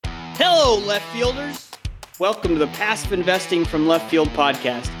Hello, left fielders. Welcome to the Passive Investing from Left Field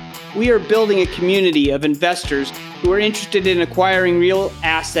podcast. We are building a community of investors who are interested in acquiring real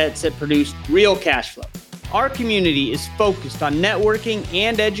assets that produce real cash flow. Our community is focused on networking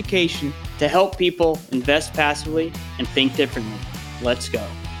and education to help people invest passively and think differently. Let's go.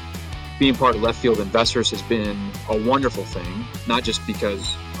 Being part of Left Field Investors has been a wonderful thing, not just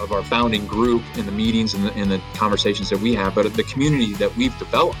because of our founding group and the meetings and the conversations that we have, but the community that we've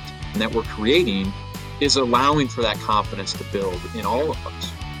developed and that we're creating is allowing for that confidence to build in all of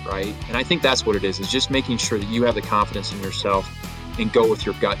us, right? And I think that's what it is just making sure that you have the confidence in yourself and go with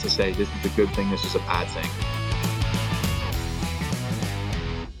your gut to say, this is a good thing, this is a bad thing.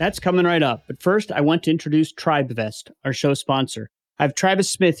 That's coming right up. But first, I want to introduce TribeVest, our show sponsor. I have Travis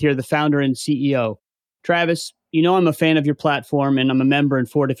Smith here, the founder and CEO. Travis, you know I'm a fan of your platform and I'm a member in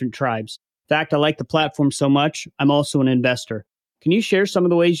 4 different tribes. In fact, I like the platform so much, I'm also an investor. Can you share some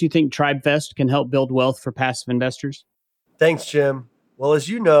of the ways you think TribeVest can help build wealth for passive investors? Thanks, Jim. Well, as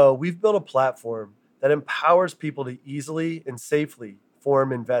you know, we've built a platform that empowers people to easily and safely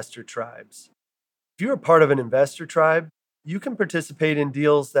form investor tribes. If you're a part of an investor tribe, you can participate in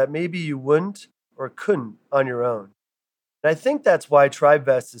deals that maybe you wouldn't or couldn't on your own. And I think that's why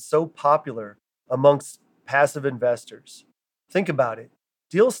TribeVest is so popular amongst passive investors. Think about it.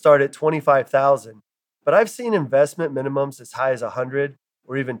 Deals start at $25,000, but I've seen investment minimums as high as $100,000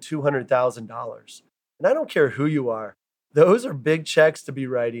 or even $200,000. And I don't care who you are. Those are big checks to be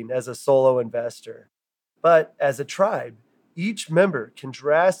writing as a solo investor. But as a tribe, each member can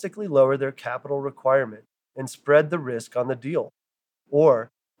drastically lower their capital requirement and spread the risk on the deal.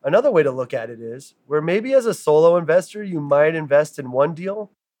 Or another way to look at it is where maybe as a solo investor, you might invest in one deal,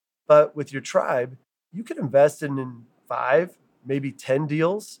 but with your tribe, you can invest in 5, maybe 10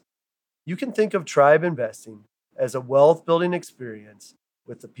 deals. You can think of tribe investing as a wealth building experience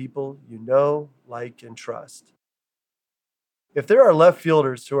with the people you know, like, and trust. If there are left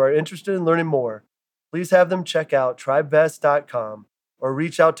fielders who are interested in learning more, please have them check out tribevest.com or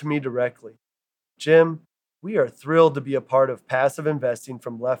reach out to me directly. Jim, we are thrilled to be a part of Passive Investing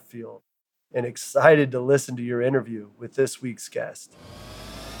from Left Field and excited to listen to your interview with this week's guest.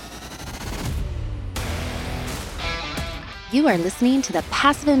 You are listening to the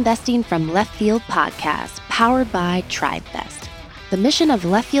Passive Investing from Left Field podcast, powered by TribeVest. The mission of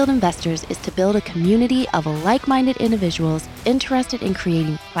Left Field Investors is to build a community of like-minded individuals interested in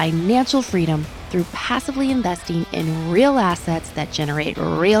creating financial freedom through passively investing in real assets that generate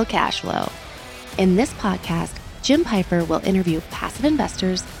real cash flow. In this podcast, Jim Pfeiffer will interview passive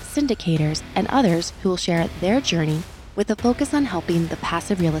investors, syndicators, and others who will share their journey with a focus on helping the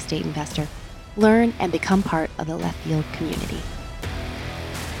passive real estate investor learn and become part of the Left Field community.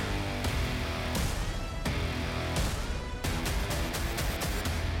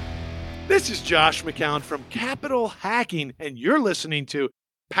 This is Josh McCown from Capital Hacking, and you're listening to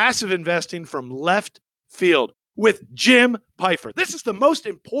Passive Investing from Left Field with Jim Pfeiffer. This is the most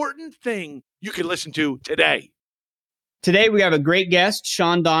important thing you can listen to today. Today, we have a great guest,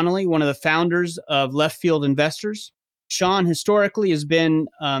 Sean Donnelly, one of the founders of Left Field Investors. Sean historically has been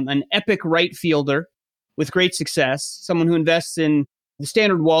an epic right fielder with great success, someone who invests in the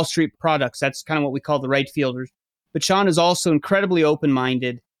standard Wall Street products. That's kind of what we call the right fielders. But Sean is also incredibly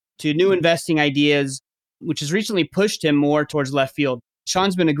open-minded to new investing ideas, which has recently pushed him more towards left field.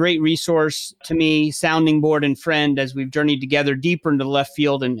 Sean's been a great resource to me, sounding board and friend, as we've journeyed together deeper into left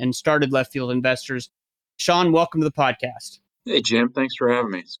field and started Left Field Investors. Sean, welcome to the podcast. Hey, Jim, thanks for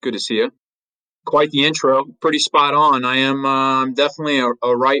having me. It's good to see you. Quite the intro, pretty spot on. I am definitely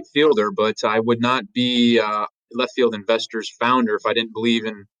a right fielder, but I would not be Left Field Investors founder if I didn't believe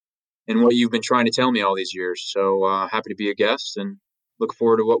in what you've been trying to tell me all these years. So happy to be a guest and look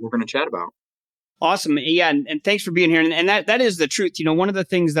forward to what we're going to chat about. Awesome. Yeah. And thanks for being here. And that is the truth. You know, one of the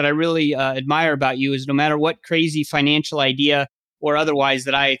things that I really admire about you is no matter what crazy financial idea or otherwise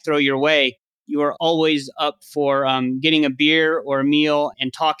that I throw your way, you are always up for getting a beer or a meal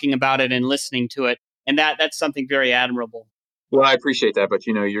and talking about it and listening to it. And that's something very admirable. Well, I appreciate that. But,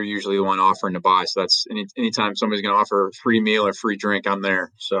 you're usually the one offering to buy. So that's anytime somebody's going to offer a free meal or free drink, I'm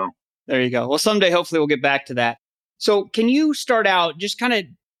there. So there you go. Well, someday, hopefully we'll get back to that. So can you start out, just kind of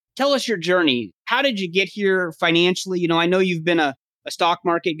tell us your journey. How did you get here financially? I know you've been a stock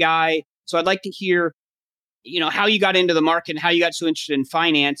market guy. So I'd like to hear, how you got into the market and how you got so interested in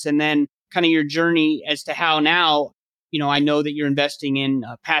finance, and then kind of your journey as to how now, I know that you're investing in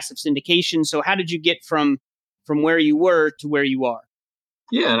passive syndication. So how did you get from where you were to where you are?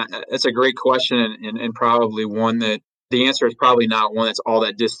 Yeah, that's a great question, and probably one that the answer is probably not one that's all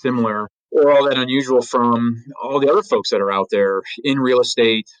that dissimilar or all that unusual from all the other folks that are out there in real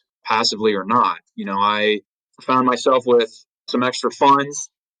estate, passively or not. I found myself with some extra funds,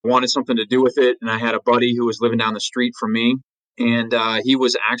 wanted something to do with it. And I had a buddy who was living down the street from me. And he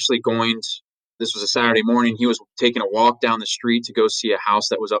was actually this was a Saturday morning, he was taking a walk down the street to go see a house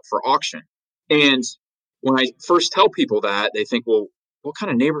that was up for auction. And when I first tell people that, they think, well, what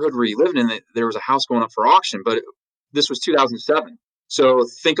kind of neighborhood were you living in that there was a house going up for auction? But this was 2007. So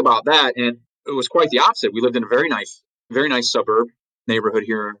think about that. And it was quite the opposite. We lived in a very nice suburb neighborhood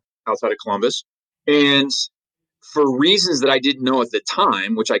here outside of Columbus. And for reasons that I didn't know at the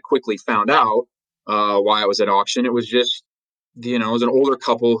time, which I quickly found out why I was at auction, it was just, it was an older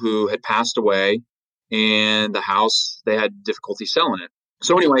couple who had passed away, and the house, they had difficulty selling it.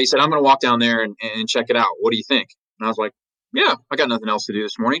 So anyway, he said, I'm going to walk down there and check it out. What do you think? And I was like, yeah, I got nothing else to do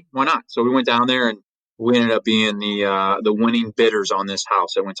this morning. Why not? So we went down there, and we ended up being the winning bidders on this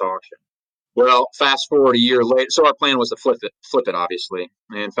house that went to auction. Well, fast forward a year later. So our plan was to flip it, obviously.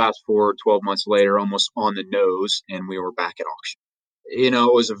 And fast forward 12 months later, almost on the nose, and we were back at auction. It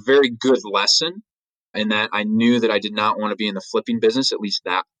was a very good lesson in that I knew that I did not want to be in the flipping business, at least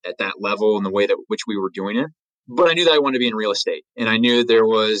that at that level and the way that which we were doing it. But I knew that I wanted to be in real estate. And I knew there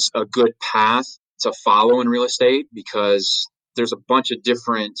was a good path to follow in real estate because there's a bunch of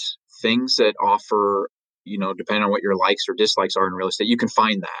different things that offer, depending on what your likes or dislikes are in real estate, you can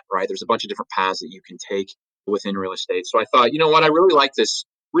find that, right? There's a bunch of different paths that you can take within real estate. So I thought, you know what, I really like this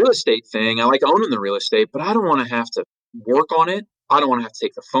real estate thing. I like owning the real estate, but I don't want to have to work on it. I don't want to have to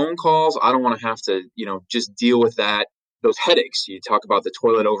take the phone calls. I don't want to have to, just deal with those headaches. You talk about the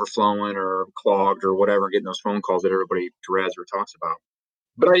toilet overflowing or clogged or whatever, getting those phone calls that everybody dreads or talks about.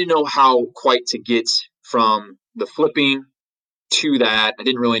 But I didn't know how quite to get from the flipping to that. I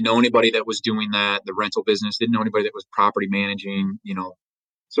didn't really know anybody that was doing that, the rental business, didn't know anybody that was property managing,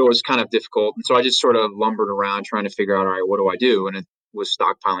 so it was kind of difficult. And so I just sort of lumbered around trying to figure out, all right, what do I do? And it was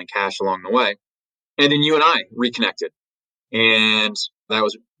stockpiling cash along the way. And then you and I reconnected. And that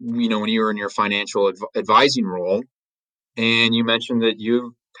was, when you were in your financial advising role, and you mentioned that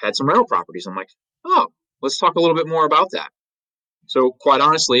you had some rental properties. I'm like, oh, let's talk a little bit more about that. So quite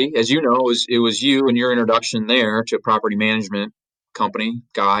honestly, as you know, it was you and your introduction there to a property management company,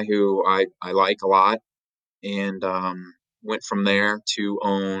 guy who I like a lot, and went from there to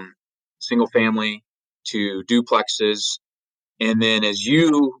own single family to duplexes. And then as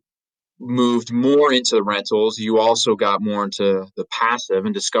you moved more into the rentals, you also got more into the passive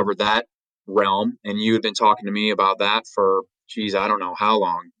and discovered that realm. And you had been talking to me about that for, I don't know how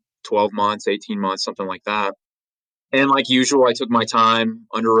long, 12 months, 18 months, something like that. And like usual, I took my time,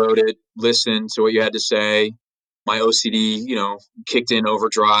 underwrote it, listened to what you had to say. My OCD, kicked in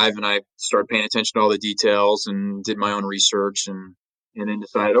overdrive, and I started paying attention to all the details and did my own research and then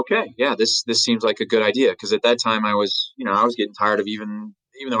decided, okay, yeah, this seems like a good idea. Because at that time I was getting tired of even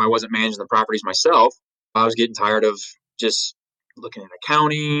though I wasn't managing the properties myself, I was getting tired of just looking at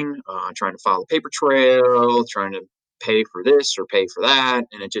accounting, trying to file a paper trail, trying to pay for this or pay for that.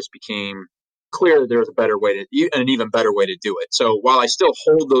 And it just became clear that there was an even better way to do it. So while I still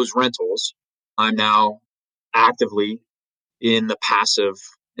hold those rentals, I'm now actively in the passive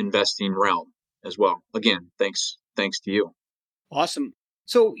investing realm as well. Again, thanks to you. Awesome.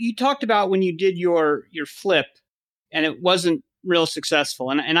 So you talked about when you did your flip and it wasn't real successful.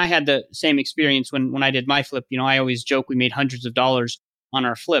 And I had the same experience when I did my flip. I always joke we made hundreds of dollars on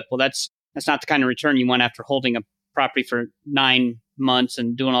our flip. Well, that's not the kind of return you want after holding a property for 9 months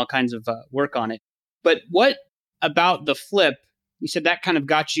and doing all kinds of work on it. But what about the flip? You said that kind of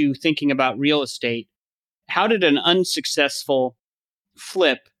got you thinking about real estate. How did an unsuccessful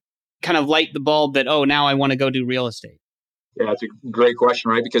flip kind of light the bulb that, oh, now I want to go do real estate? Yeah, it's a great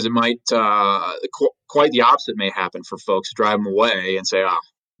question, right? Because it might, quite the opposite may happen for folks, drive them away and say,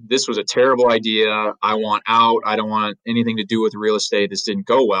 this was a terrible idea. I want out. I don't want anything to do with real estate. This didn't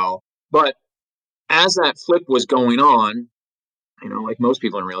go well. But as that flip was going on, like most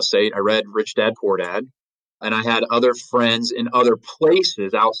people in real estate, I read Rich Dad, Poor Dad, and I had other friends in other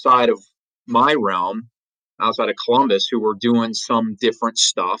places outside of my realm, outside of Columbus, who were doing some different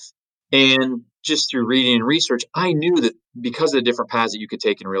stuff. And just through reading and research, I knew that because of the different paths that you could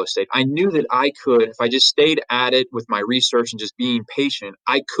take in real estate, I knew that I could, if I just stayed at it with my research and just being patient,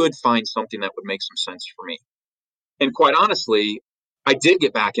 I could find something that would make some sense for me. And quite honestly, I did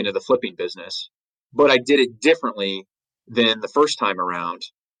get back into the flipping business, but I did it differently than the first time around,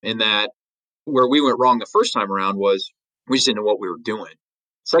 in that where we went wrong the first time around was we just didn't know what we were doing.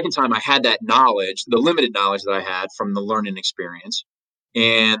 Second time, I had that knowledge, the limited knowledge that I had from the learning experience.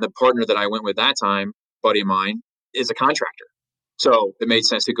 And the partner that I went with that time, buddy of mine, is a contractor. So it made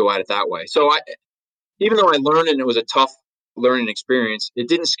sense to go at it that way. So even though I learned and it was a tough learning experience, it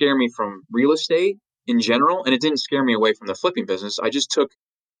didn't scare me from real estate in general, and it didn't scare me away from the flipping business. I just took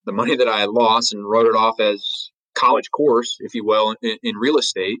the money that I had lost and wrote it off as college course, if you will, in real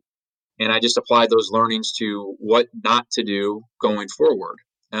estate. And I just applied those learnings to what not to do going forward.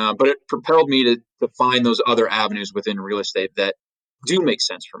 But it propelled me to find those other avenues within real estate that do make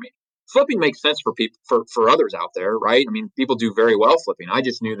sense for me. Flipping makes sense for people, for others out there, right? I mean, people do very well flipping. I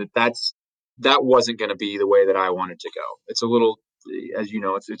just knew that wasn't going to be the way that I wanted to go. It's a little, as you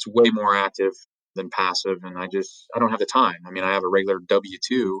know, it's way more active than passive, and I don't have the time. I mean, I have a regular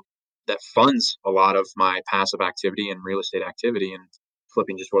W-2 that funds a lot of my passive activity and real estate activity, and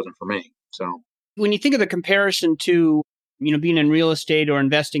flipping just wasn't for me. So when you think of the comparison to, being in real estate or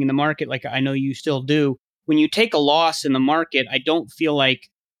investing in the market, like I know you still do, when you take a loss in the market, I don't feel like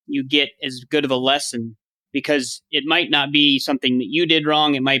you get as good of a lesson, because it might not be something that you did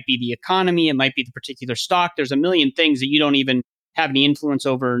wrong. It might be the economy. It might be the particular stock. There's a million things that you don't even have any influence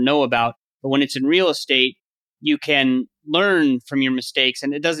over or know about. But when it's in real estate, you can learn from your mistakes,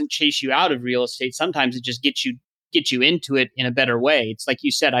 and it doesn't chase you out of real estate. Sometimes it just gets you into it in a better way. It's like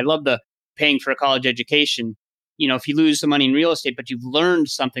you said, I love the paying for a college education. If you lose some money in real estate, but you've learned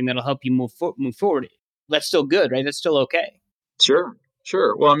something that'll help you move forward, that's still good, right? That's still okay. Sure.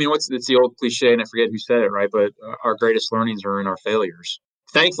 Well, I mean, it's the old cliche, and I forget who said it, right? But our greatest learnings are in our failures.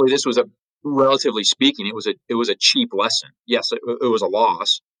 Thankfully, this was relatively speaking, it was a cheap lesson. Yes, it was a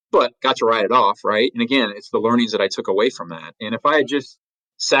loss, but got to write it off, right? And again, it's the learnings that I took away from that. And if I had just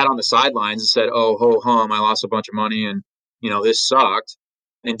sat on the sidelines and said, "Oh, ho hum, I lost a bunch of money, and this sucked,"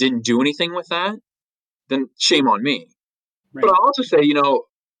 and didn't do anything with that, then shame on me. Right. But I'll also say,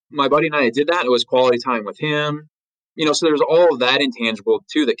 my buddy and I did that. It was quality time with him. So there's all of that intangible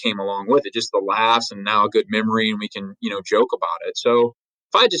too that came along with it, just the laughs and now a good memory, and we can, joke about it. So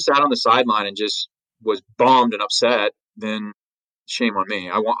if I just sat on the sideline and just was bummed and upset, then shame on me.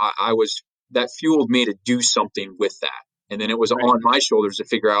 That fueled me to do something with that. And then it was on my shoulders to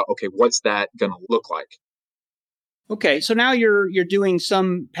figure out, okay, what's that going to look like? Okay. So now you're doing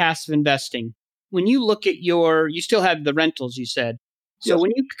some passive investing. When you look at you still have the rentals, you said. So yes.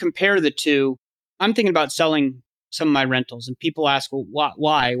 When you compare the two, I'm thinking about selling some of my rentals, and people ask, well,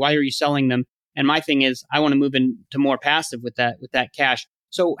 why are you selling them? And my thing is, I want to move into more passive with that cash.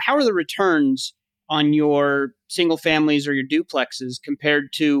 So how are the returns on your single families or your duplexes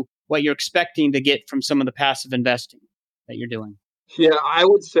compared to what you're expecting to get from some of the passive investing that you're doing? Yeah, I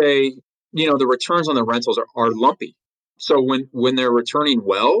would say, the returns on the rentals are lumpy. So when they're returning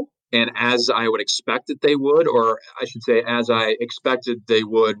well, and as I would expect that they would, or I should say, as I expected they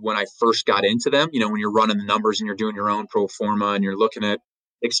would when I first got into them, when you're running the numbers and you're doing your own pro forma and you're looking at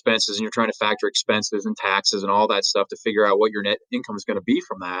expenses and you're trying to factor expenses and taxes and all that stuff to figure out what your net income is going to be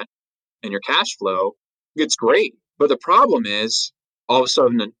from that and your cash flow, it's great. But the problem is all of a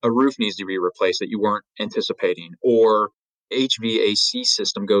sudden a roof needs to be replaced that you weren't anticipating, or HVAC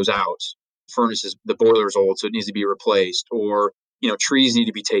system goes out, furnaces, the boiler's old, so it needs to be replaced, or trees need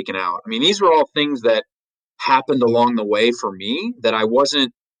to be taken out. I mean, these were all things that happened along the way for me that I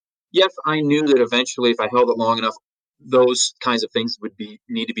wasn't. Yes, I knew that eventually, if I held it long enough, those kinds of things would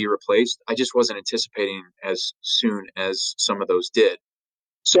need to be replaced. I just wasn't anticipating as soon as some of those did.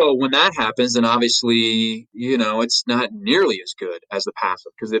 So when that happens, then obviously, it's not nearly as good as the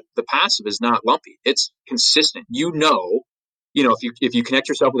passive, because the passive is not lumpy. It's consistent. If you connect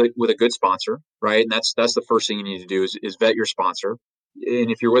yourself with a good sponsor, right? And that's the first thing you need to do is vet your sponsor.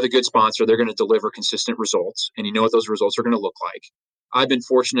 And if you're with a good sponsor, they're going to deliver consistent results, and you know what those results are going to look like. I've been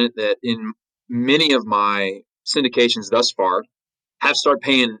fortunate that in many of my syndications thus far have started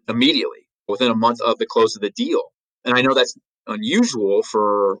paying immediately within a month of the close of the deal. And I know that's unusual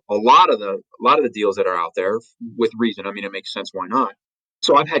for a lot of the deals that are out there, with reason. I mean, it makes sense. Why not?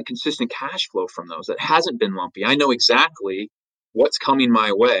 So I've had consistent cash flow from those that hasn't been lumpy. I know exactly what's coming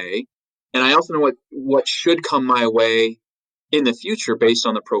my way, and I also know what should come my way in the future based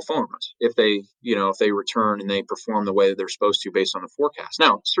on the pro formas, if they return and they perform the way that they're supposed to based on the forecast.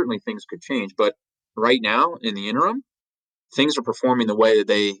 Now, certainly things could change, but right now in the interim, things are performing the way that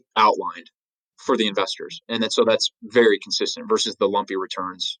they outlined for the investors. And so that's very consistent versus the lumpy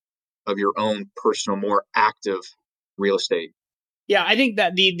returns of your own personal, more active real estate. Yeah, I think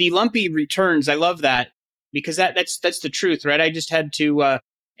that the lumpy returns, I love that, because that's the truth, right? I just had to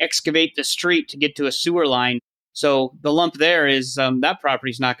excavate the street to get to a sewer line. So the lump there is that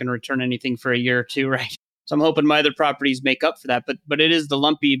property's not going to return anything for a year or two, right? So I'm hoping my other properties make up for that. But it is the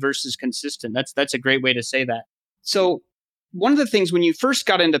lumpy versus consistent. That's a great way to say that. So one of the things when you first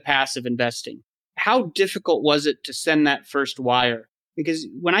got into passive investing, how difficult was it to send that first wire? Because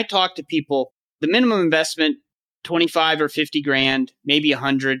when I talk to people, the minimum investment 25 or 50 grand, maybe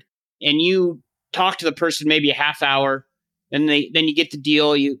 100, and you talk to the person maybe a half hour, and then you get the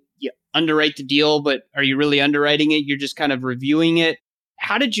deal, you underwrite the deal, but are you really underwriting it? You're just kind of reviewing it.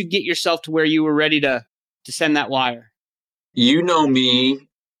 How did you get yourself to where you were ready to send that wire? You know me,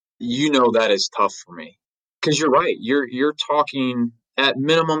 you know that is tough for me. Because you're right. You're talking at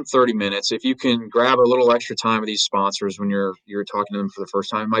minimum 30 minutes. If you can grab a little extra time with these sponsors when you're talking to them for the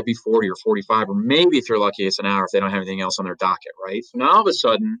first time, it might be 40 or 45, or maybe if you're lucky, it's an hour if they don't have anything else on their docket, right? So now all of a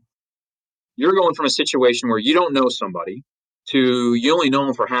sudden, you're going from a situation where you don't know somebody to you only know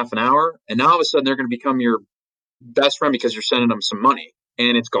them for half an hour, and now all of a sudden they're going to become your best friend because you're sending them some money,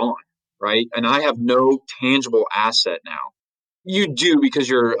 and it's gone, right? And I have no tangible asset now. You do because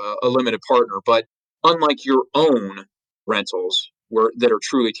you're a limited partner, but unlike your own rentals that are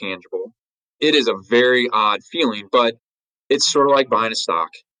truly tangible, it is a very odd feeling, but it's sort of like buying a stock.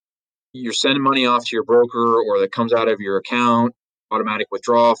 You're sending money off to your broker or that comes out of your account, automatic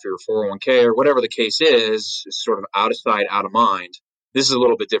withdrawal for your 401k or whatever the case is, it's sort of out of sight, out of mind. This is a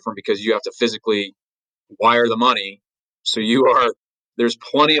little bit different because you have to physically wire the money. So there's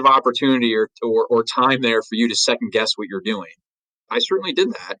plenty of opportunity or time there for you to second guess what you're doing. I certainly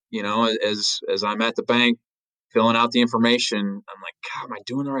did that, as I'm at the bank filling out the information. I'm like, God, am I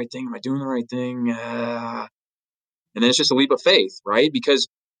doing the right thing? Am I doing the right thing? And then it's just a leap of faith, right? Because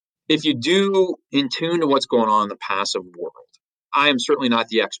if you do in tune to what's going on in the passive world, I am certainly not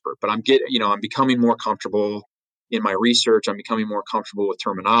the expert, but I'm becoming more comfortable in my research. I'm becoming more comfortable with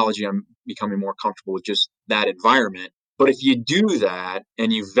terminology. I'm becoming more comfortable with just that environment. But if you do that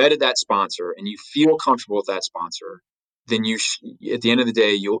and you vetted that sponsor and you feel comfortable with that sponsor, then at the end of the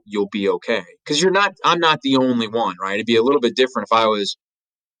day, you'll be okay. Because I'm not the only one, right? It'd be a little bit different if I was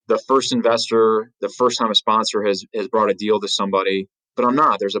the first investor, the first time a sponsor has brought a deal to somebody, but I'm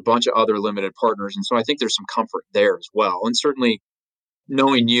not. There's a bunch of other limited partners. And so I think there's some comfort there as well. And certainly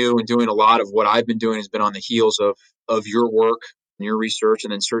knowing you and doing a lot of what I've been doing has been on the heels of your work and your research.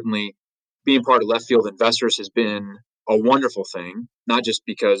 And then certainly being part of Left Field Investors has been a wonderful thing, not just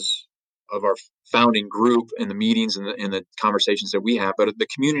because of our founding group and the meetings and the conversations that we have, but the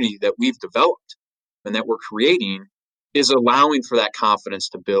community that we've developed and that we're creating is allowing for that confidence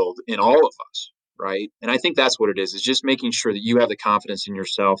to build in all of us, right? And I think that's what it is just making sure that you have the confidence in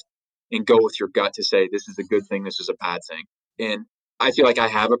yourself and go with your gut to say, this is a good thing, this is a bad thing. And I feel like I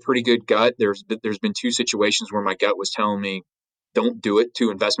have a pretty good gut. There's been two situations where my gut was telling me, don't do it.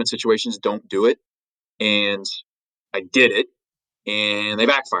 Two investment situations, don't do it. And I did it, and they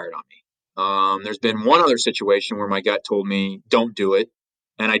backfired on me. There's been one other situation where my gut told me, don't do it,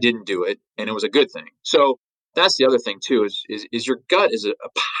 and I didn't do it, and it was a good thing. So that's the other thing too, is your gut is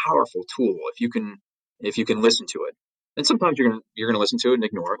a powerful tool if you can listen to it. And sometimes you're gonna listen to it and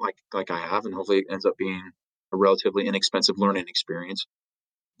ignore it, like I have, and hopefully it ends up being a relatively inexpensive learning experience.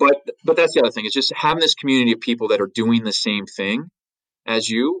 But that's the other thing, is just having this community of people that are doing the same thing as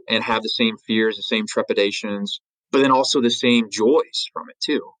you and have the same fears, the same trepidations, but then also the same joys from it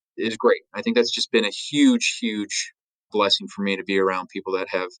too, is great. I think that's just been a huge, huge blessing for me to be around people that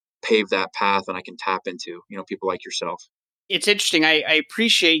have paved that path and I can tap into, people like yourself. It's interesting. I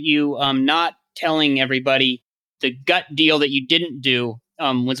appreciate you not telling everybody the gut deal that you didn't do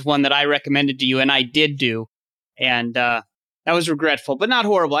was one that I recommended to you and I did do. And that was regretful, but not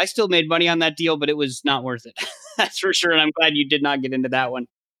horrible. I still made money on that deal, but it was not worth it. That's for sure. And I'm glad you did not get into that one.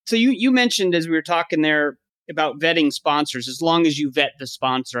 So you mentioned, as we were talking there, about vetting sponsors, as long as you vet the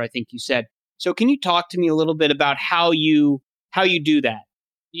sponsor, I think you said. So can you talk to me a little bit about how you do that?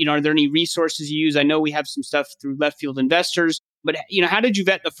 Are there any resources you use? I know we have some stuff through Left Field Investors, but how did you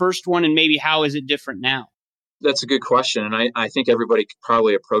vet the first one, and maybe how is it different now? That's a good question. And I think everybody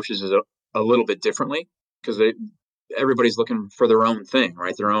probably approaches it a little bit differently because everybody's looking for their own thing,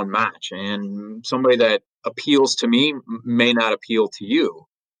 right? Their own match. And somebody that appeals to me may not appeal to you.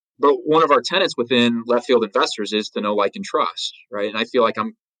 But one of our tenets within Left Field Investors is to know, like, and trust, right? And I feel like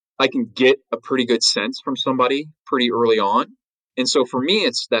I can get a pretty good sense from somebody pretty early on. And so for me,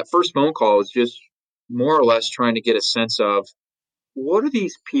 it's that first phone call is just more or less trying to get a sense of, what are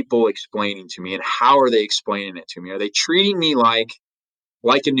these people explaining to me and how are they explaining it to me? Are they treating me like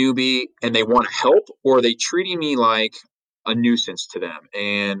a newbie and they want to help, or are they treating me like a nuisance to them?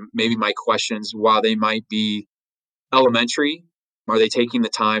 And maybe my questions, while they might be elementary, are they taking the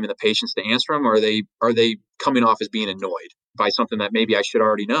time and the patience to answer them, or are they coming off as being annoyed by something that maybe I should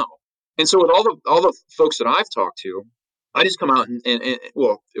already know? And so with all the folks that I've talked to, I just come out and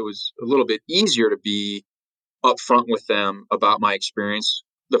well, it was a little bit easier to be upfront with them about my experience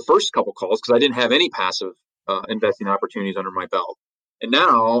the first couple calls because I didn't have any passive investing opportunities under my belt. And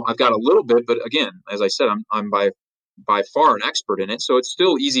now I've got a little bit, but again, as I said, I'm by far an expert in it. So it's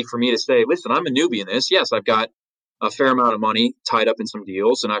still easy for me to say, listen, I'm a newbie in this. Yes, I've got a fair amount of money tied up in some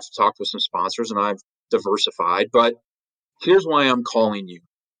deals, and I've talked with some sponsors, and I've diversified. But here's why I'm calling you.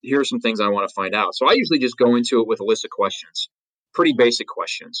 Here are some things I want to find out. So I usually just go into it with a list of questions, pretty basic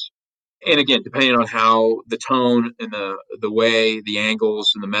questions. And again, depending on how the tone and the way, the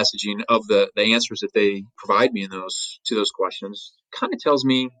angles and the messaging of the answers that they provide me to those questions kind of tells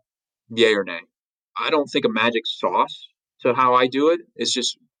me yay or nay. I don't think a magic sauce to how I do it. It's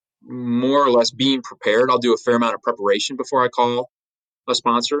just more or less being prepared. I'll do a fair amount of preparation before I call a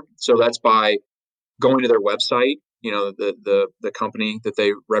sponsor. So that's by going to their website, the company that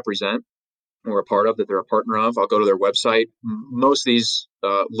they represent or a part of, that they're a partner of. I'll go to their website. Most of these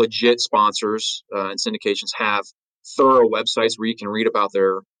legit sponsors and syndications have thorough websites where you can read about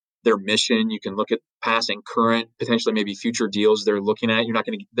their mission. You can look at past and current, potentially maybe future deals they're looking at.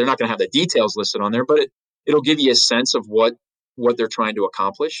 They're not going to have the details listed on there, but it'll give you a sense of what they're trying to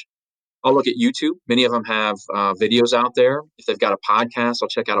accomplish. I'll look at YouTube. Many of them have videos out there. If they've got a podcast, I'll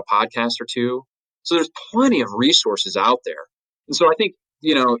check out a podcast or two. So there's plenty of resources out there. And so I think,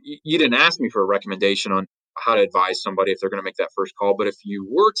 you didn't ask me for a recommendation on how to advise somebody if they're going to make that first call. But if you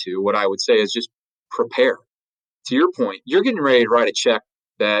were to, what I would say is just prepare. To your point, you're getting ready to write a check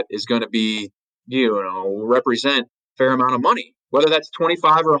that is going to be, represent a fair amount of money. Whether that's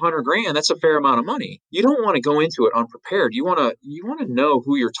 25 or 100 grand, that's a fair amount of money. You don't want to go into it unprepared. You want to know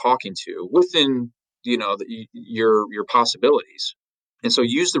who you're talking to within, your possibilities. And so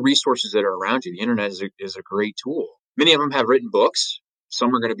use the resources that are around you. The internet is a great tool. Many of them have written books.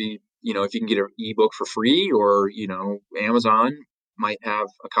 Some are going to be, if you can get an ebook for free, or, Amazon might have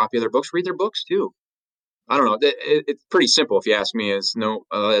a copy of their books. Read their books too. I don't know. It's pretty simple if you ask me. As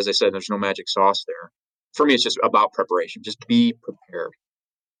I said, there's no magic sauce there. For me, it's just about preparation. Just be prepared.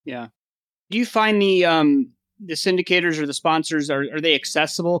 Yeah. Do you find the syndicators or the sponsors, are they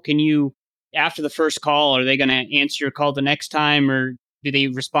accessible? Can you, after the first call, are they going to answer your call the next time, or do they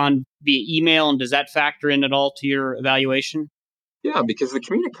respond via email? And does that factor in at all to your evaluation? Yeah, because the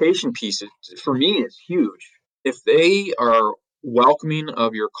communication piece, for me, is huge. If they are welcoming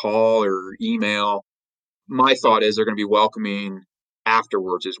of your call or email, my thought is they're going to be welcoming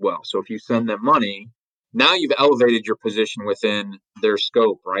afterwards as well. So if you send them money, now you've elevated your position within their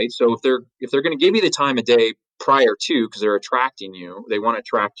scope, right? So if they're going to give you the time of day prior to, because they're attracting you, they want to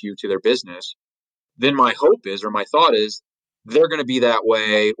attract you to their business, then my hope is, or my thought is, they're going to be that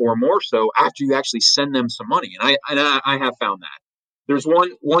way or more so after you actually send them some money. And I have found that. There's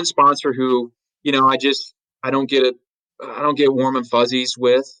one sponsor who, I don't get warm and fuzzies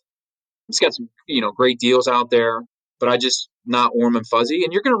with. It's got some, great deals out there, but I just not warm and fuzzy.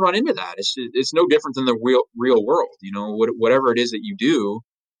 And you're going to run into that. It's no different than the real world. Whatever it is that you do,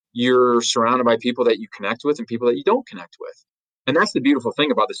 you're surrounded by people that you connect with and people that you don't connect with. And that's the beautiful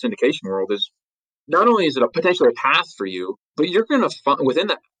thing about the syndication world is not only is it potentially a path for you, but you're going to find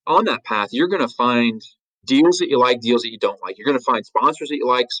on that path, you're going to find deals that you like, deals that you don't like. You're going to find sponsors that you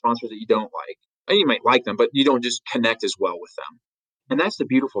like, sponsors that you don't like. And you might like them, but you don't just connect as well with them. And that's the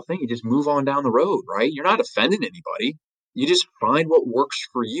beautiful thing. You just move on down the road, right? You're not offending anybody. You just find what works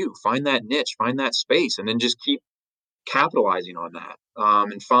for you. Find that niche, find that space, and then just keep capitalizing on that.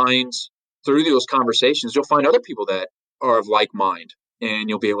 And find through those conversations, you'll find other people that are of like mind, and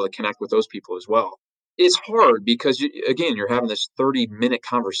you'll be able to connect with those people as well. It's hard because, you're having this 30-minute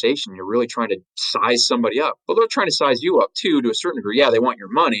conversation. You're really trying to size somebody up. Well, they're trying to size you up too, to a certain degree. Yeah, they want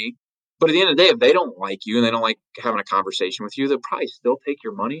your money. But at the end of the day, if they don't like you and they don't like having a conversation with you, they'll probably still take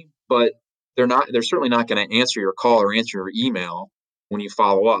your money. But they're certainly not going to answer your call or answer your email when you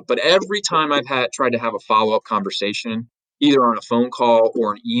follow up. But every time I've tried to have a follow-up conversation, either on a phone call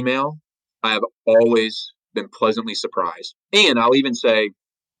or an email, I have always been pleasantly surprised. And I'll even say,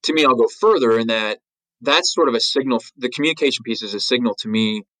 to me, I'll go further in that's sort of a signal. The communication piece is a signal to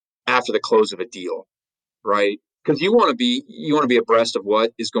me after the close of a deal, right? Because you want to be abreast of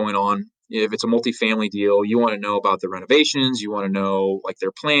what is going on. If it's a multifamily deal, you want to know about the renovations. You want to know like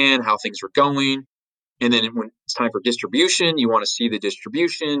their plan, how things are going. And then when it's time for distribution, you want to see the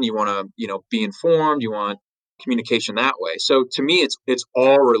distribution. You want to, be informed. You want communication that way. So to me, it's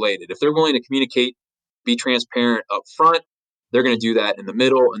all related. If they're willing to communicate, be transparent up front, they're going to do that in the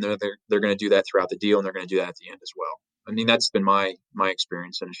middle, and they're going to do that throughout the deal, and they're going to do that at the end as well. I mean, that's been my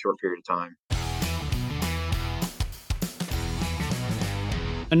experience in a short period of time.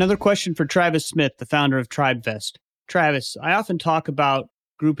 Another question for Travis Smith, the founder of TribeVest. Travis, I often talk about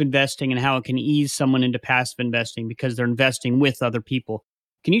group investing and how it can ease someone into passive investing because they're investing with other people.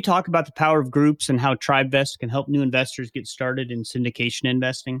 Can you talk about the power of groups and how TribeVest can help new investors get started in syndication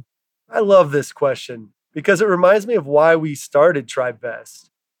investing? I love this question because it reminds me of why we started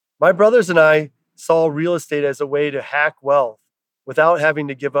TribeVest. My brothers and I saw real estate as a way to hack wealth without having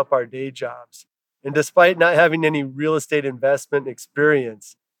to give up our day jobs. And despite not having any real estate investment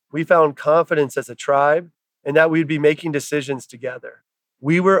experience, we found confidence as a tribe and that we'd be making decisions together.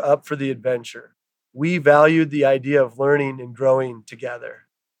 We were up for the adventure. We valued the idea of learning and growing together.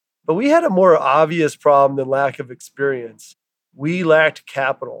 But we had a more obvious problem than lack of experience. We lacked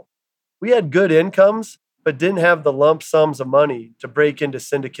capital. We had good incomes, but didn't have the lump sums of money to break into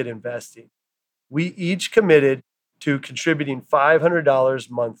syndicate investing. We each committed to contributing $500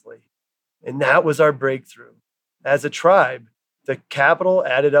 monthly, and that was our breakthrough. As a tribe, the capital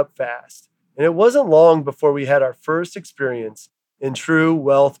added up fast, and it wasn't long before we had our first experience in true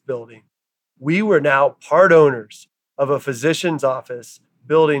wealth building. We were now part owners of a physician's office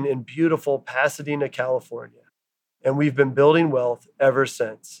building in beautiful Pasadena, California, and we've been building wealth ever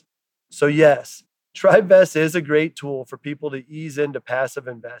since. So yes, TribeVest is a great tool for people to ease into passive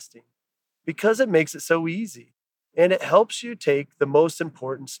investing because it makes it so easy and it helps you take the most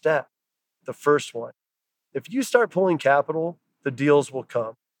important step, the first one. If you start pulling capital, the deals will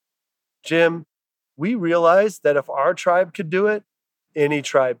come. Jim, we realized that if our tribe could do it, any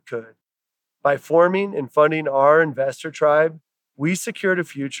tribe could. By forming and funding our investor tribe, we secured a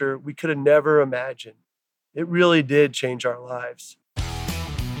future we could have never imagined. It really did change our lives.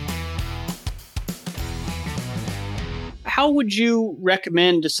 How would you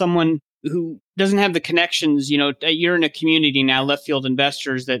recommend to someone who doesn't have the connections? You're in a community now, Left Field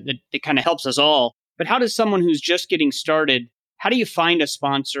Investors, that kind of helps us all. But how does someone who's just getting started, how do you find a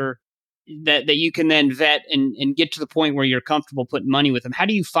sponsor that you can then vet and get to the point where you're comfortable putting money with them? How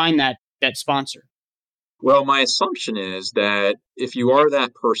do you find that sponsor? Well, my assumption is that if you are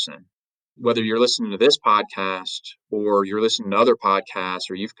that person, whether you're listening to this podcast or you're listening to other podcasts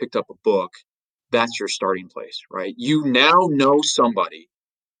or you've picked up a book, that's your starting place, right? You now know somebody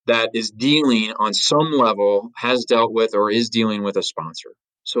that is dealing on some level, has dealt with or is dealing with a sponsor.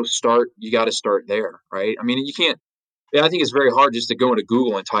 So you got to start there, right? I mean, I think it's very hard just to go into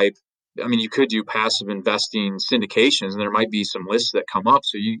Google and type. I mean, you could do passive investing syndications and there might be some lists that come up.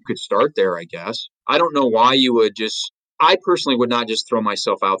 So you could start there, I guess. I don't know why I personally would not just throw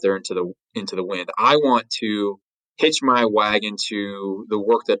myself out there into the wind. I want to hitch my wagon to the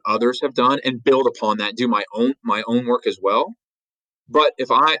work that others have done and build upon that, do my own work as well. But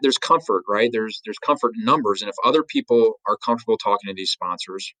there's comfort, right? There's comfort in numbers. And if other people are comfortable talking to these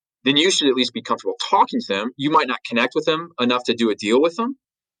sponsors, then you should at least be comfortable talking to them. You might not connect with them enough to do a deal with them,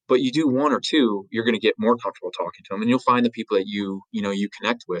 but you do one or two, you're going to get more comfortable talking to them and you'll find the people that you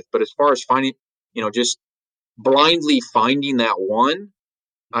connect with. But as far as finding, just blindly finding that one,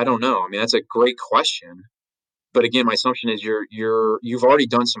 I don't know. I mean, that's a great question. But again, my assumption is you've already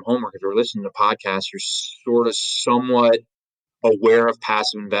done some homework. If you're listening to podcasts, you're sort of somewhat aware of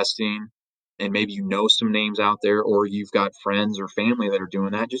passive investing, and maybe you know some names out there, or you've got friends or family that are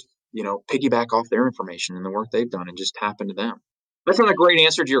doing that. Just piggyback off their information and the work they've done, and just tap into them. That's not a great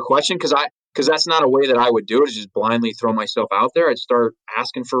answer to your question because that's not a way that I would do it. Is just blindly throw myself out there. I'd start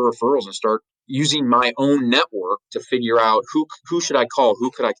asking for referrals and start using my own network to figure out who should I call,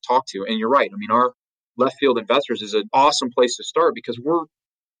 who could I talk to. And you're right. I mean, our Left Field Investors is an awesome place to start because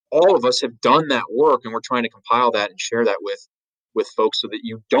all of us have done that work and we're trying to compile that and share that with folks so that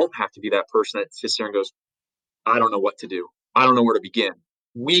you don't have to be that person that sits there and goes, I don't know what to do. I don't know where to begin.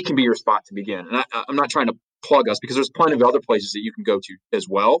 We can be your spot to begin. And I'm not trying to plug us because there's plenty of other places that you can go to as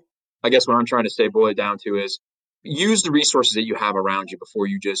well. I guess what I'm trying to say, boil it down to, is use the resources that you have around you before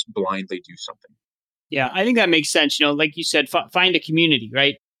you just blindly do something. Yeah, I think that makes sense. Like you said, find a community,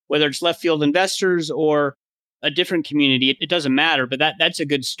 right? Whether it's Left Field Investors or a different community, it doesn't matter. But that's a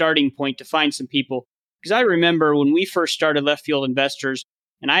good starting point to find some people. Because I remember when we first started Left Field Investors,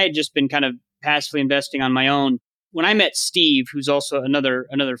 and I had just been kind of passively investing on my own. When I met Steve, who's also another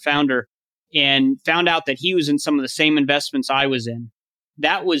founder, and found out that he was in some of the same investments I was in,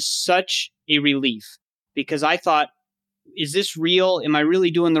 that was such a relief because I thought, is this real? Am I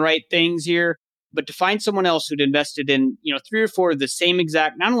really doing the right things here? But to find someone else who'd invested in, 3 or 4 of the same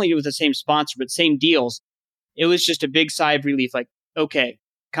exact, not only with the same sponsor, but same deals, it was just a big sigh of relief. Like, okay,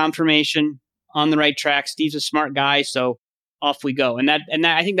 confirmation, on the right track. Steve's a smart guy, so off we go. And that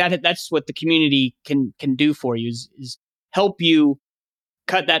I think that's what the community can do for you is help you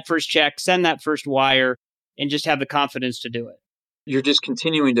cut that first check, send that first wire, and just have the confidence to do it. You're just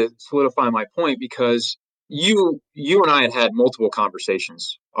continuing to solidify my point because you and I had multiple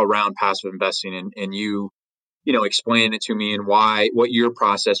conversations around passive investing, and you explaining it to me and what your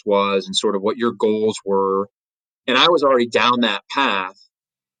process was and sort of what your goals were. And I was already down that path.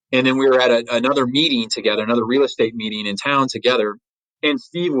 And then we were at another meeting together, another real estate meeting in town together, and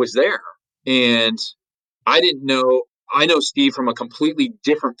Steve was there. And I know Steve from a completely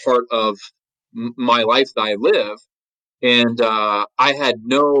different part of my life that I live. And I had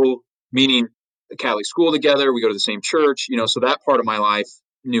meaning Catholic school together. We go to the same church, so that part of my life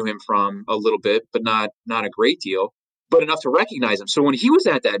knew him from a little bit, but not a great deal, but enough to recognize him. So when he was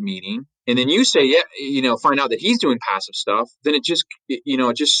at that meeting and then you say, find out that he's doing passive stuff, then it just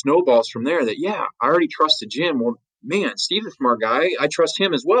snowballs from there that, I already trusted Jim. Well, man, Steve's a smart guy. I trust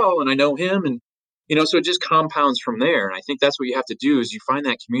him as well. And I know him. And, so it just compounds from there. And I think that's what you have to do is you find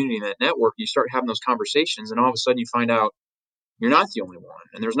that community and that network, you start having those conversations, and all of a sudden you find out you're not the only one.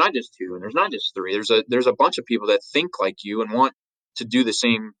 And there's not just two, and there's not just three. There's a bunch of people that think like you and want to do the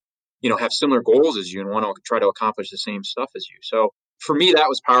same, have similar goals as you and want to try to accomplish the same stuff as you. So for me, that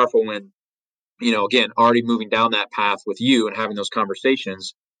was powerful when, again, already moving down that path with you and having those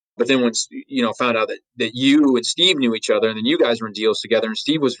conversations. But then when, found out that you and Steve knew each other, and then you guys were in deals together, and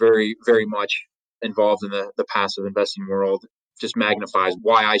Steve was very, very much involved in the passive investing world, just magnifies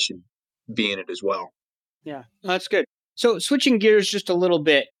why I should be in it as well. Yeah, that's good. So switching gears just a little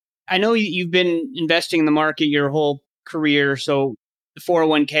bit, I know you've been investing in the market your whole career, so the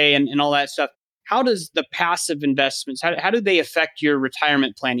 401k and all that stuff. How does the passive investments, how do they affect your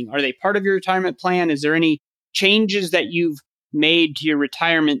retirement planning? Are they part of your retirement plan? Is there any changes that you've made to your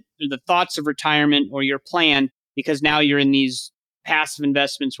retirement, or the thoughts of retirement or your plan, because now you're in these passive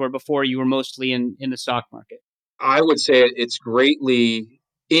investments where before you were mostly in the stock market? I would say it's greatly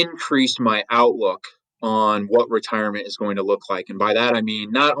increased my outlook on what retirement is going to look like. And by that, I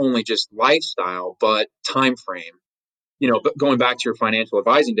mean, not only just lifestyle, but time frame. But going back to your financial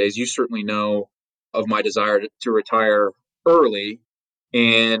advising days, you certainly know of my desire to retire early.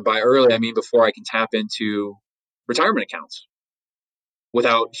 And by early, I mean before I can tap into retirement accounts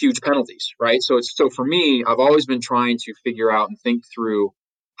without huge penalties, right? So for me, I've always been trying to figure out and think through,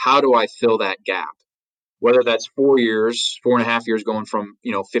 how do I fill that gap? Whether that's 4.5 years going from,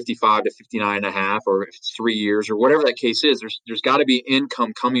 55 to 59 and a half, or if it's 3 years or whatever that case is, there's got to be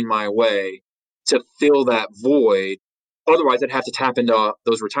income coming my way to fill that void. Otherwise, I'd have to tap into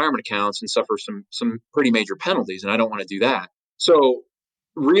those retirement accounts and suffer some pretty major penalties. And I don't want to do that. So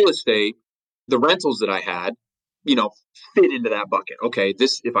real estate, the rentals that I had, fit into that bucket. Okay,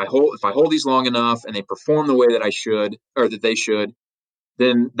 if I hold these long enough and they perform the way that I should, or that they should,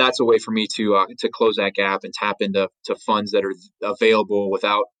 then that's a way for me to close that gap and tap into funds that are available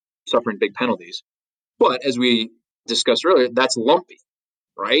without suffering big penalties. But as we discussed earlier, that's lumpy,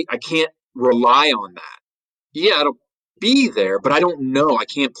 right? I can't rely on that. Yeah, it'll be there, but I don't know. I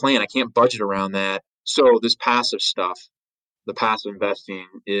can't plan. I can't budget around that. So this passive stuff, the passive investing,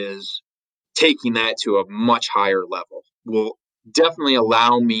 is taking that to a much higher level. Will definitely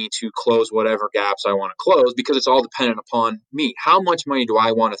allow me to close whatever gaps I want to close, because it's all dependent upon me. How much money do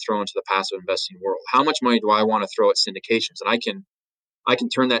I want to throw into the passive investing world? How much money do I want to throw at syndications? And I can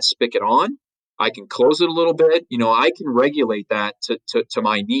turn that spigot on. I can close it a little bit. I can regulate that to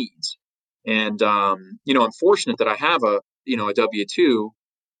my needs. And I'm fortunate that I have a W-2.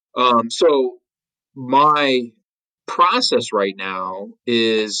 So my process right now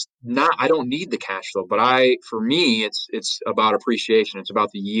is not, I don't need the cash flow, but for me, it's about appreciation. It's about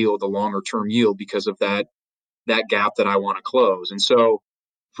the yield, the longer term yield, because of that gap that I want to close. And so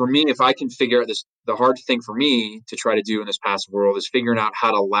for me, if I can figure out this, the hard thing for me to try to do in this passive world is figuring out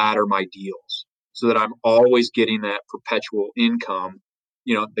how to ladder my deals so that I'm always getting that perpetual income,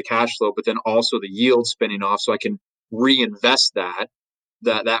 the cash flow, but then also the yield spinning off, so I can reinvest that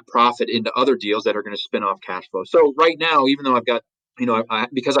profit into other deals that are going to spin off cash flow. So right now, even though I've got,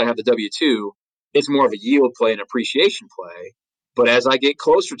 because I have the W-2, it's more of a yield play and appreciation play. But as I get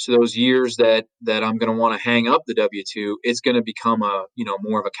closer to those years that I'm going to want to hang up the W-2, it's going to become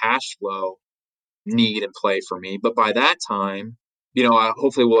more of a cash flow need and play for me. But by that time,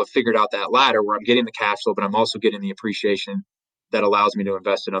 hopefully we'll have figured out that ladder where I'm getting the cash flow, but I'm also getting the appreciation that allows me to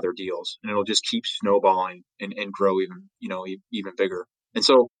invest in other deals, and it'll just keep snowballing and grow even bigger. And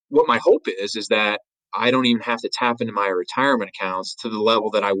so what my hope is that I don't even have to tap into my retirement accounts to the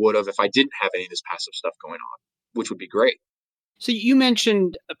level that I would have if I didn't have any of this passive stuff going on, which would be great. So you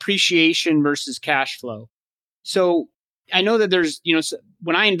mentioned appreciation versus cash flow. So I know that there's,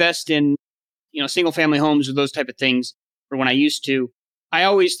 when I invest in, single family homes or those type of things, or when I used to, I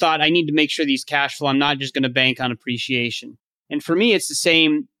always thought I need to make sure these cash flow, I'm not just going to bank on appreciation. And for me, it's the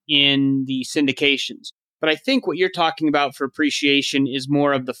same in the syndications. But I think what you're talking about for appreciation is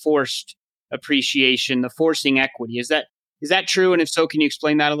more of the forced appreciation, the forcing equity. Is that true? And if so, can you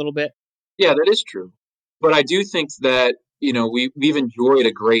explain that a little bit? Yeah, that is true. But I do think that, we've enjoyed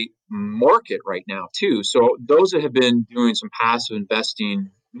a great market right now too. So those that have been doing some passive investing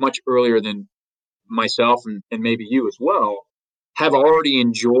much earlier than myself and maybe you as well have already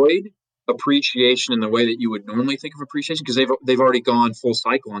enjoyed appreciation in the way that you would normally think of appreciation because they've already gone full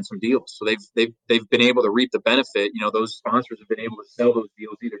cycle on some deals. So they've been able to reap the benefit. Those sponsors have been able to sell those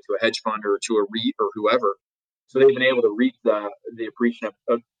deals either to a hedge fund or to a REIT or whoever. So they've been able to reap the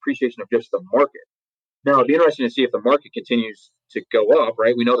appreciation of just the market. Now, it'd be interesting to see if the market continues to go up,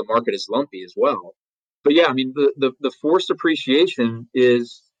 right? We know the market is lumpy as well. But yeah, I mean, the forced appreciation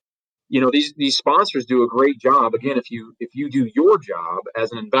is, these sponsors do a great job. Again, if you do your job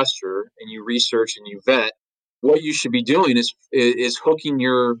as an investor and you research and you vet, what you should be doing is hooking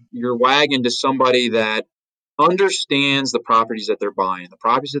your wagon to somebody that understands the properties that they're buying. The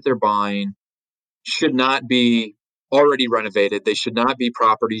properties that they're buying should not be already renovated. They should not be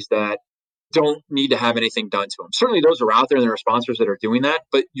properties that don't need to have anything done to them. Certainly those are out there and there are sponsors that are doing that,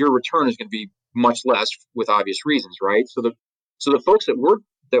 but your return is going to be much less with obvious reasons, right? So the folks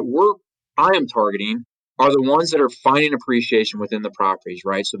I am targeting are the ones that are finding appreciation within the properties,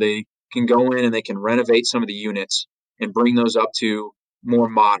 right? So they can go in and they can renovate some of the units and bring those up to more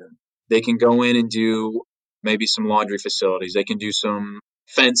modern. They can go in and do maybe some laundry facilities. They can do some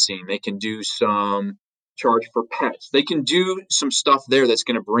fencing. They can do some charge for pets. They can do some stuff there that's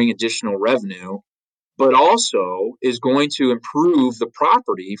going to bring additional revenue, but also is going to improve the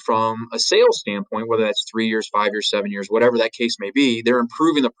property from a sales standpoint, whether that's 3 years, 5 years, 7 years, whatever that case may be. They're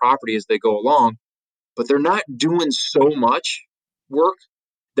improving the property as they go along, but they're not doing so much work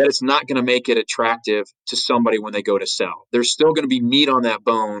that it's not going to make it attractive to somebody when they go to sell. There's still going to be meat on that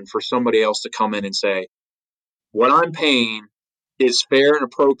bone for somebody else to come in and say, what I'm paying is fair and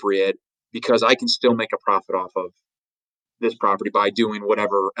appropriate because I can still make a profit off of this property by doing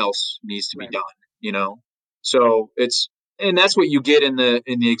whatever else needs to be done, So and that's what you get in the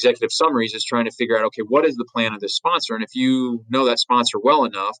executive summaries is trying to figure out, okay, what is the plan of this sponsor? And if you know that sponsor well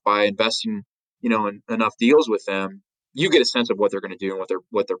enough by investing, in enough deals with them, you get a sense of what they're going to do and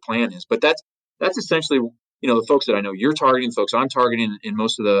what their plan is. But that's essentially, the folks that I know you're targeting, folks I'm targeting, and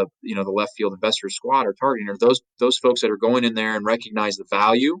most of the, the left field investors squad are targeting are those folks that are going in there and recognize the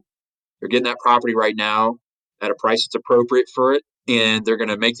value. They're getting that property right now at a price that's appropriate for it, and they're going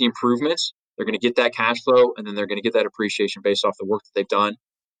to make the improvements. They're going to get that cash flow, and then they're going to get that appreciation based off the work that they've done.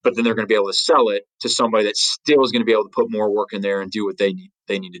 But then they're going to be able to sell it to somebody that still is going to be able to put more work in there and do what they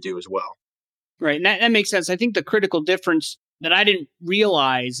need to do as well. Right. And that makes sense. I think the critical difference that I didn't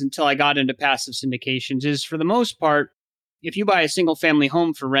realize until I got into passive syndications is, for the most part, if you buy a single family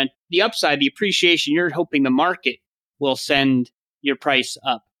home for rent, the upside, the appreciation, you're hoping the market will send your price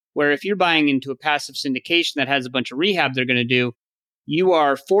up. Where if you're buying into a passive syndication that has a bunch of rehab they're going to do, you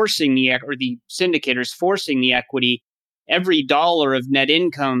are forcing the syndicator's forcing the equity. Every dollar of net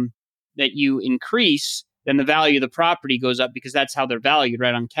income that you increase, then the value of the property goes up because that's how they're valued,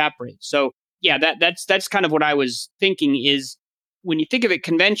 right, on cap rate. So yeah, that's kind of what I was thinking is when you think of it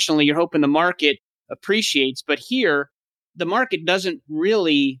conventionally, you're hoping the market appreciates. But here, the market doesn't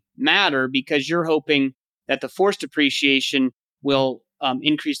really matter because you're hoping that the forced appreciation will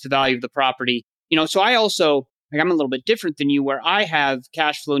increase the value of the property. So I also, I'm a little bit different than you where I have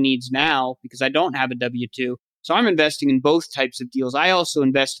cash flow needs now because I don't have a W-2. So I'm investing in both types of deals. I also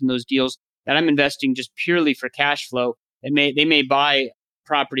invest in those deals that I'm investing just purely for cash flow. They may buy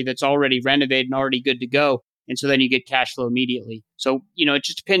property that's already renovated and already good to go. And so then you get cash flow immediately. So, it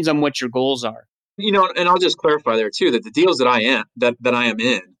just depends on what your goals are. And I'll just clarify there too, that the deals that I am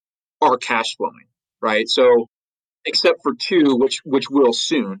in are cash flowing, right? So except for two, which will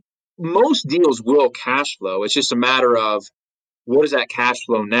soon, most deals will cash flow. It's just a matter of what is that cash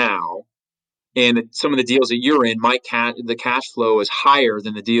flow now? And some of the deals that you're in the cash flow is higher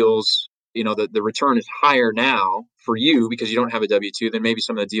than the deals, the return is higher now for you because you don't have a W-2 than maybe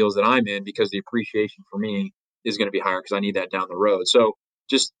some of the deals that I'm in because the appreciation for me is going to be higher because I need that down the road. So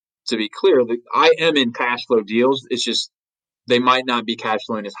just to be clear, I am in cash flow deals. It's just they might not be cash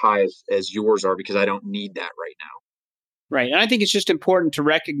flowing as high as yours are because I don't need that right now. Right. And I think it's just important to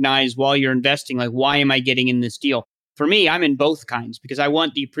recognize while you're investing, like, why am I getting in this deal? For me, I'm in both kinds because I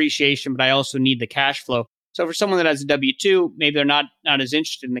want the appreciation, but I also need the cash flow. So for someone that has a W-2, maybe they're not as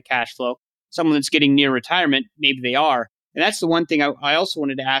interested in the cash flow. Someone that's getting near retirement, maybe they are. And that's the one thing I also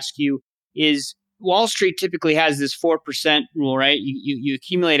wanted to ask you is Wall Street typically has this 4% rule, right? You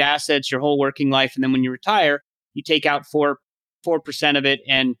accumulate assets your whole working life, and then when you retire, you take out 4% of it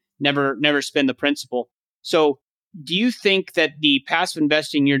and never spend the principal. So Do you think that the passive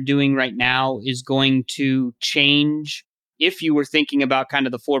investing you're doing right now is going to change if you were thinking about kind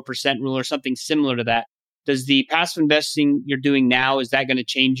of the 4% rule or something similar to that? Does the passive investing you're doing now, is that going to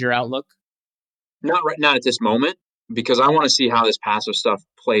change your outlook? Not at this moment, because I want to see how this passive stuff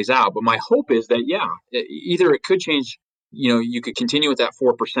plays out. But my hope is that, yeah, either it could change, you could continue with that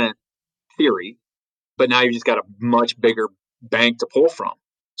 4% theory, but now you just got a much bigger bank to pull from.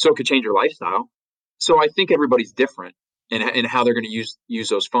 So it could change your lifestyle. So I think everybody's different in how they're going to use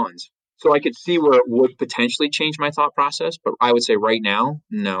those funds. So I could see where it would potentially change my thought process, but I would say right now,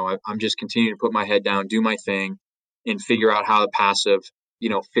 no, I'm just continuing to put my head down, do my thing, and figure out how the passive,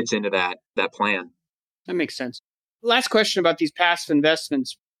 fits into that plan. That makes sense. Last question about these passive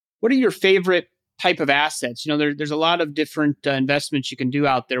investments. What are your favorite type of assets? There's a lot of different investments you can do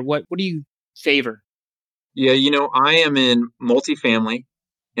out there. What do you favor? Yeah, I am in multifamily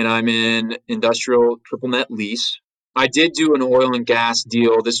and I'm in industrial triple net lease. I did do an oil and gas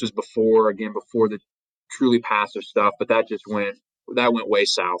deal. This was before the truly passive stuff, but that went way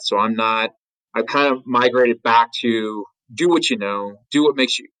south. So I kind of migrated back to do what you know, do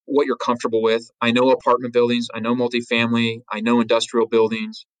what you're comfortable with. I know apartment buildings, I know multifamily, I know industrial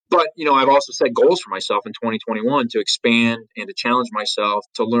buildings, but I've also set goals for myself in 2021 to expand and to challenge myself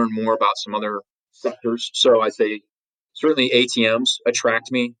to learn more about some other sectors. So I say certainly ATMs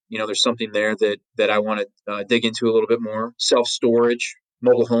attract me. There's something there that I want to dig into a little bit more. Self-storage,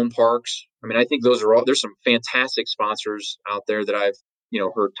 mobile home parks. I mean, I think there's some fantastic sponsors out there that I've,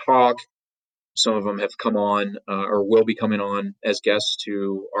 heard talk. Some of them have come on or will be coming on as guests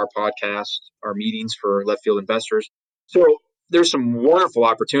to our podcast, our meetings for Left Field Investors. So there's some wonderful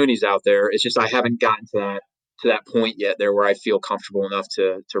opportunities out there. It's just I haven't gotten to that point yet there where I feel comfortable enough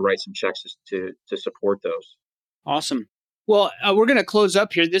to write some checks to support those. Awesome. Well, we're going to close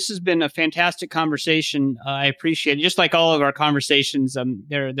up here. This has been a fantastic conversation. I appreciate it. Just like all of our conversations,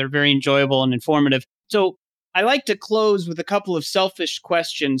 they're very enjoyable and informative. So I like to close with a couple of selfish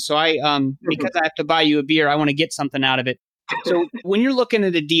questions. So because I have to buy you a beer, I want to get something out of it. So when you're looking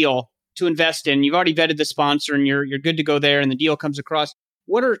at a deal to invest in, you've already vetted the sponsor and you're good to go there, and the deal comes across.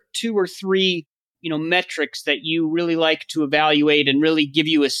 What are 2 or 3, metrics that you really like to evaluate and really give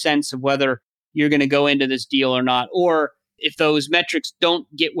you a sense of whether you're going to go into this deal or not? Or if those metrics don't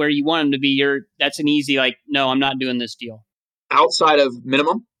get where you want them to be, that's an easy, no, I'm not doing this deal. Outside of the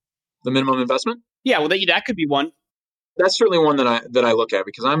minimum investment? Yeah, well, that could be one. That's certainly one that I look at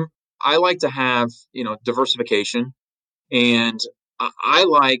because I like to have, diversification, and I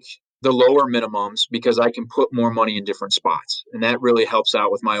like the lower minimums because I can put more money in different spots, and that really helps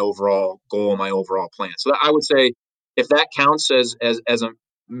out with my overall goal and my overall plan. So I would say if that counts as a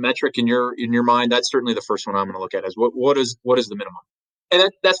metric in your mind, that's certainly the first one I'm going to look at is what is the minimum. And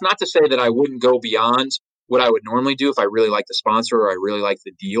that's not to say that I wouldn't go beyond what I would normally do if I really like the sponsor or I really like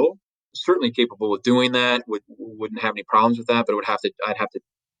the deal. Certainly capable of doing that. Wouldn't have any problems with that, but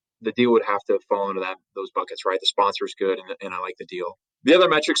the deal would have to fall into those buckets, right? The sponsor's good and I like the deal. The other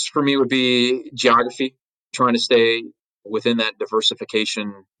metrics for me would be geography, trying to stay within that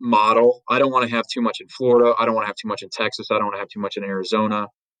diversification model. I don't want to have too much in Florida. I don't want to have too much in Texas. I don't want to have too much in Arizona.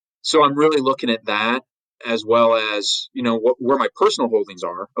 So I'm really looking at that as well as, where my personal holdings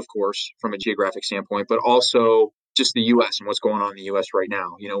are, of course, from a geographic standpoint, but also just the U.S. and what's going on in the U.S. right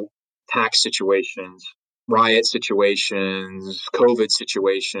now. Tax situations, riot situations, COVID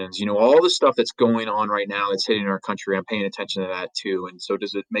situations, all the stuff that's going on right now that's hitting our country. I'm paying attention to that too. And so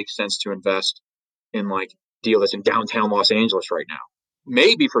does it make sense to invest in deal that's in downtown Los Angeles right now?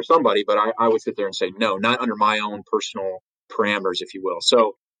 Maybe for somebody, but I would sit there and say, no, not under my own personal parameters, if you will.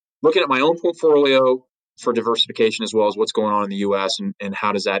 So looking at my own portfolio for diversification as well as what's going on in the U.S. and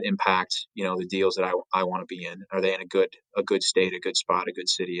how does that impact, the deals that I want to be in? Are they in a good state, a good spot, a good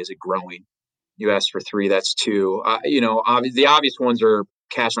city? Is it growing? You asked for 3, that's 2. The obvious ones are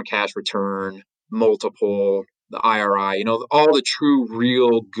cash on cash return, multiple, the IRI, all the true,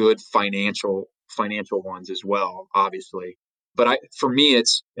 real good financial ones as well, obviously. But for me,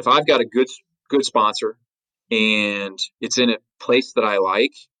 it's if I've got a good sponsor and it's in a place that I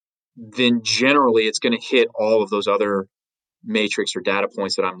like, then generally it's going to hit all of those other matrix or data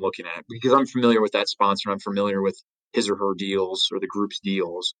points that I'm looking at because I'm familiar with that sponsor. I'm familiar with his or her deals or the group's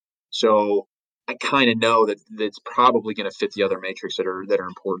deals. So I kind of know that it's probably going to fit the other matrix that are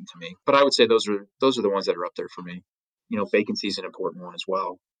important to me. But I would say those are the ones that are up there for me. Vacancy is an important one as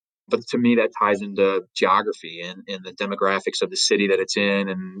well. But to me, that ties into geography and the demographics of the city that it's in,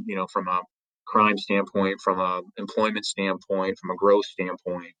 and from a crime standpoint, from a employment standpoint, from a growth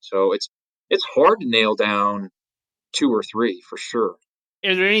standpoint. So it's hard to nail down 2 or 3 for sure.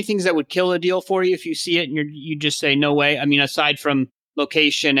 Are there any things that would kill a deal for you if you see it and you just say, no way? I mean, aside from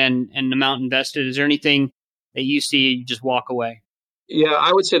location and amount invested, is there anything that you see, you just walk away? Yeah,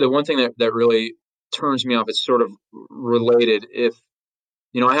 I would say the one thing that really turns me off, it's sort of related. If,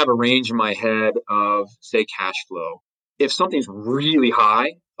 I have a range in my head of, say, cash flow. If something's really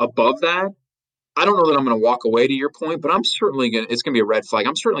high above that, I don't know that I'm going to walk away, to your point, but it's going to be a red flag.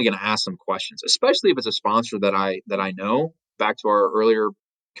 I'm certainly going to ask some questions, especially if it's a sponsor that I know. Back to our earlier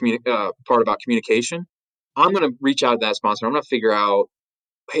part about communication. I'm going to reach out to that sponsor. I'm going to figure out,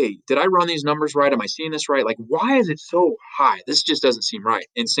 hey, did I run these numbers right? Am I seeing this right? Like, why is it so high? This just doesn't seem right.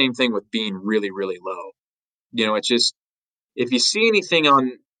 And same thing with being really, really low. It's just, if you see anything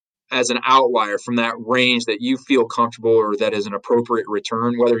as an outlier from that range that you feel comfortable or that is an appropriate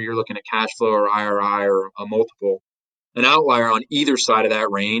return, whether you're looking at cash flow or IRI or a multiple, an outlier on either side of that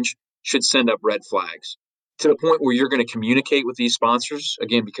range should send up red flags, to the point where you're going to communicate with these sponsors,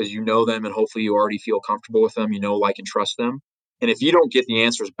 again, because you know them and hopefully you already feel comfortable with them, like and trust them. And if you don't get the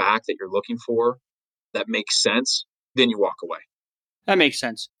answers back that you're looking for that makes sense, then you walk away. That makes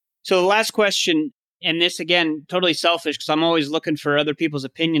sense. So the last question, and this, again, totally selfish because I'm always looking for other people's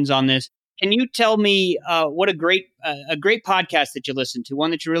opinions on this. Can you tell me what a great podcast that you listen to, one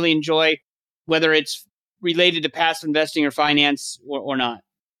that you really enjoy, whether it's related to passive investing or finance or not?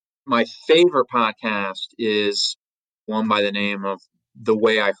 My favorite podcast is one by the name of The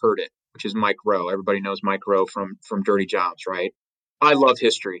Way I Heard It, which is Mike Rowe. Everybody knows Mike Rowe from Dirty Jobs, right? I love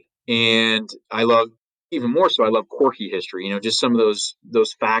history, and I love quirky history, just some of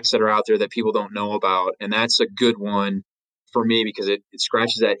those facts that are out there that people don't know about. And that's a good one for me because it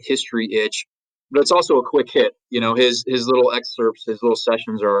scratches that history itch, but it's also a quick hit. His little excerpts, his little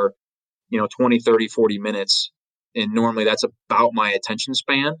sessions are, 20, 30, 40 minutes. And normally that's about my attention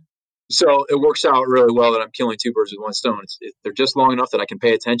span. So it works out really well that I'm killing two birds with one stone. They're just long enough that I can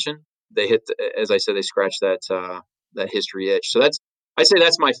pay attention. They hit, as I said, they scratch that history itch. So I'd say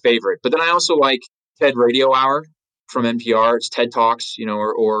that's my favorite. But then I also like TED Radio Hour from NPR. It's TED Talks,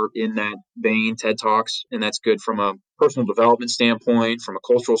 or in that vein, TED Talks. And that's good from a personal development standpoint, from a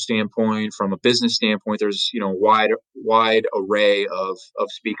cultural standpoint, from a business standpoint. There's, wide array of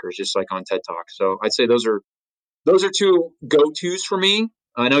speakers, just like on TED Talks. So I'd say those are two go-tos for me.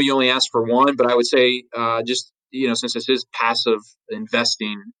 I know you only asked for one, but I would say since this is passive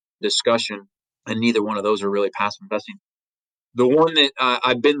investing discussion, and neither one of those are really passive investing, the one that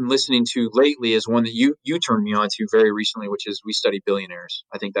I've been listening to lately is one that you turned me on to very recently, which is We Study Billionaires.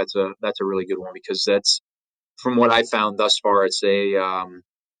 I think that's a really good one because that's, from what I found thus far, it's a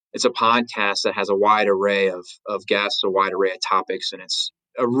podcast that has a wide array of guests, a wide array of topics, and it's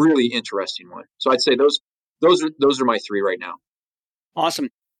a really interesting one. So I'd say those are my three right now. Awesome.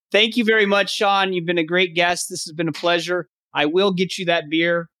 Thank you very much, Sean. You've been a great guest. This has been a pleasure. I will get you that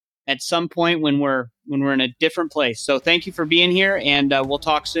beer at some point when we're in a different place. So thank you for being here, and we'll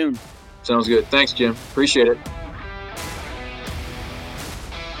talk soon. Sounds good. Thanks, Jim. Appreciate it.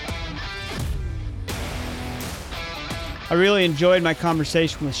 I really enjoyed my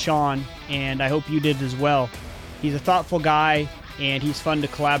conversation with Sean, and I hope you did as well. He's a thoughtful guy, and he's fun to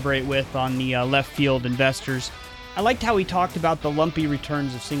collaborate with on the Left Field Investors. I liked how he talked about the lumpy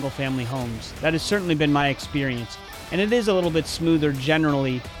returns of single-family homes. That has certainly been my experience, and it is a little bit smoother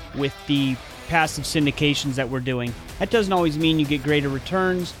generally with the passive syndications that we're doing. That doesn't always mean you get greater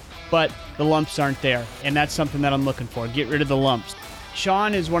returns, but the lumps aren't there, and that's something that I'm looking for. Get rid of the lumps.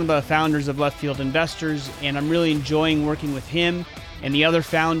 Sean is one of the founders of Left Field Investors, and I'm really enjoying working with him and the other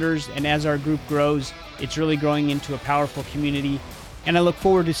founders, and as our group grows, it's really growing into a powerful community, and I look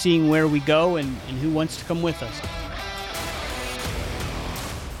forward to seeing where we go and who wants to come with us.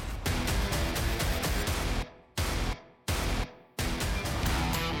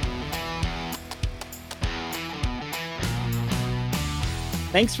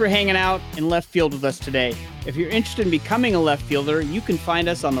 Thanks for hanging out in Left Field with us today. If you're interested in becoming a left fielder, you can find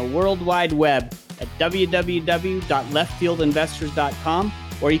us on the World Wide Web at www.leftfieldinvestors.com,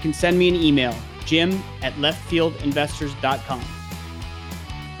 or you can send me an email, jim@leftfieldinvestors.com.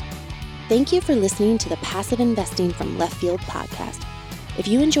 Thank you for listening to the Passive Investing from Left Field podcast. If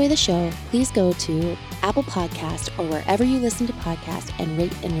you enjoy the show, please go to Apple Podcasts or wherever you listen to podcasts and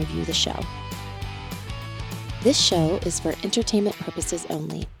rate and review the show. This show is for entertainment purposes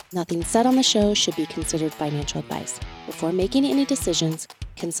only. Nothing said on the show should be considered financial advice. Before making any decisions,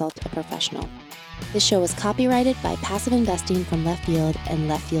 consult a professional. This show is copyrighted by Passive Investing from Left Field and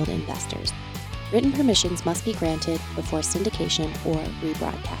Left Field Investors. Written permissions must be granted before syndication or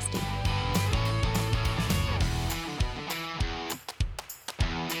rebroadcasting.